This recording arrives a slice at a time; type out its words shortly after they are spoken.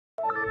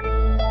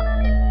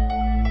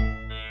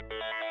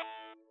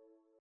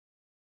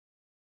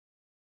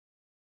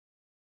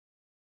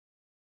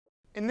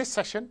In this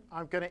session,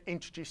 I'm going to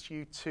introduce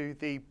you to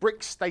the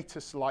brick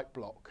status light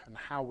block and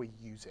how we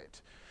use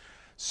it.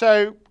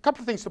 So, a couple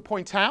of things to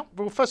point out.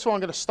 Well, first of all, I'm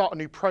going to start a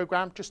new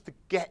program just to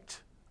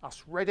get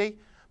us ready.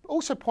 But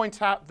also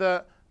point out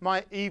that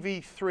my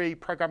EV3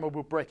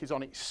 programmable brick is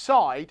on its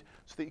side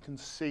so that you can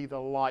see the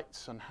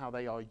lights and how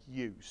they are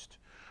used.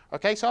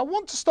 Okay, so I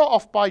want to start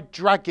off by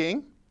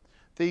dragging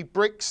the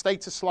brick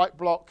status light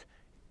block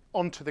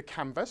onto the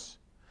canvas.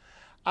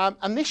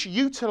 And this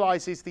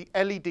utilizes the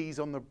LEDs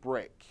on the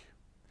brick.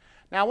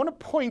 Now I want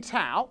to point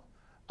out,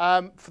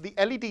 for the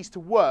LEDs to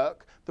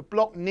work, the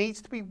block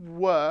needs to be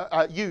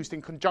used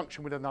in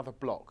conjunction with another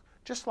block,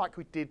 just like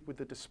we did with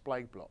the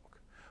display block.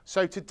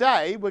 So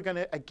today we're going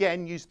to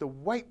again use the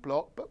weight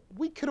block, but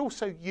we could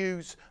also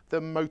use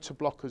the motor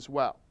block as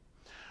well.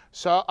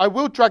 So I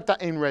will drag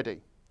that in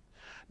ready.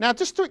 Now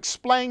just to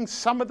explain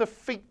some of the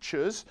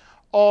features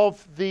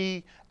of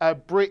the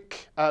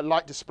brick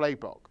light display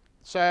block.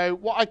 So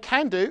what I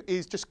can do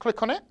is just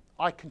click on it.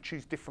 I can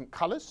choose different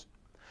colours.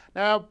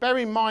 Now bear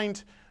in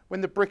mind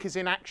when the brick is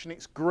in action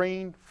it's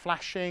green,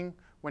 flashing.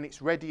 When it's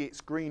ready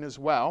it's green as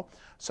well.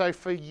 So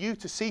for you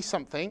to see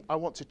something I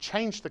want to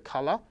change the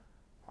colour.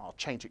 I'll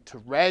change it to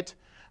red.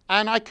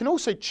 And I can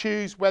also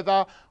choose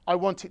whether I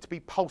want it to be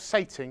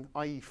pulsating,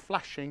 i.e.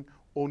 flashing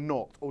or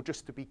not, or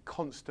just to be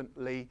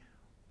constantly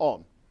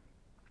on.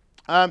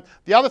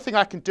 The other thing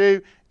I can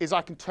do is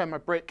I can turn my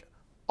brick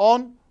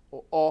on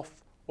or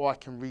off, or I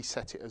can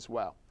reset it as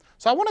well.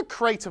 So I want to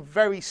create a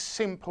very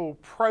simple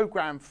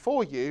program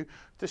for you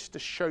just to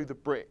show the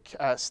brick,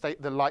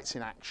 the lights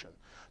in action.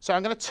 So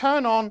I'm going to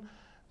turn on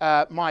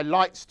my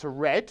lights to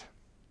red,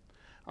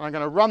 and I'm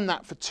going to run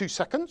that for 2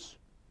 seconds.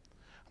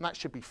 And that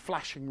should be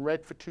flashing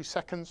red for 2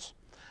 seconds.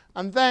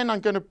 And then I'm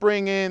going to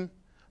bring in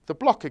the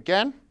block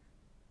again.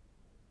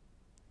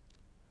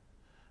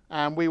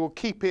 And we will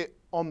keep it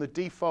on the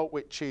default,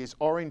 which is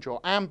orange or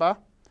amber.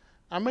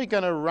 And we're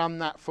going to run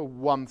that for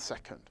 1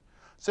 second.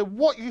 So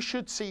what you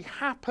should see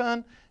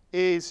happen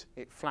is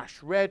it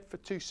flashed red for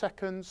 2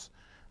 seconds,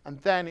 and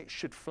then it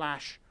should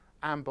flash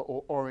amber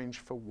or orange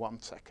for 1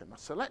 second.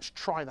 So let's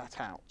try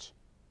that out.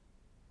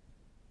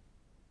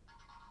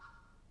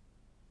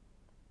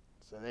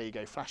 So there you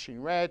go,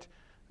 flashing red,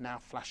 now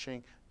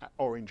flashing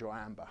orange or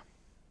amber.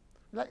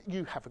 Let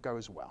you have a go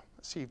as well.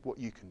 Let's see what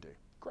you can do.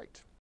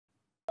 Great.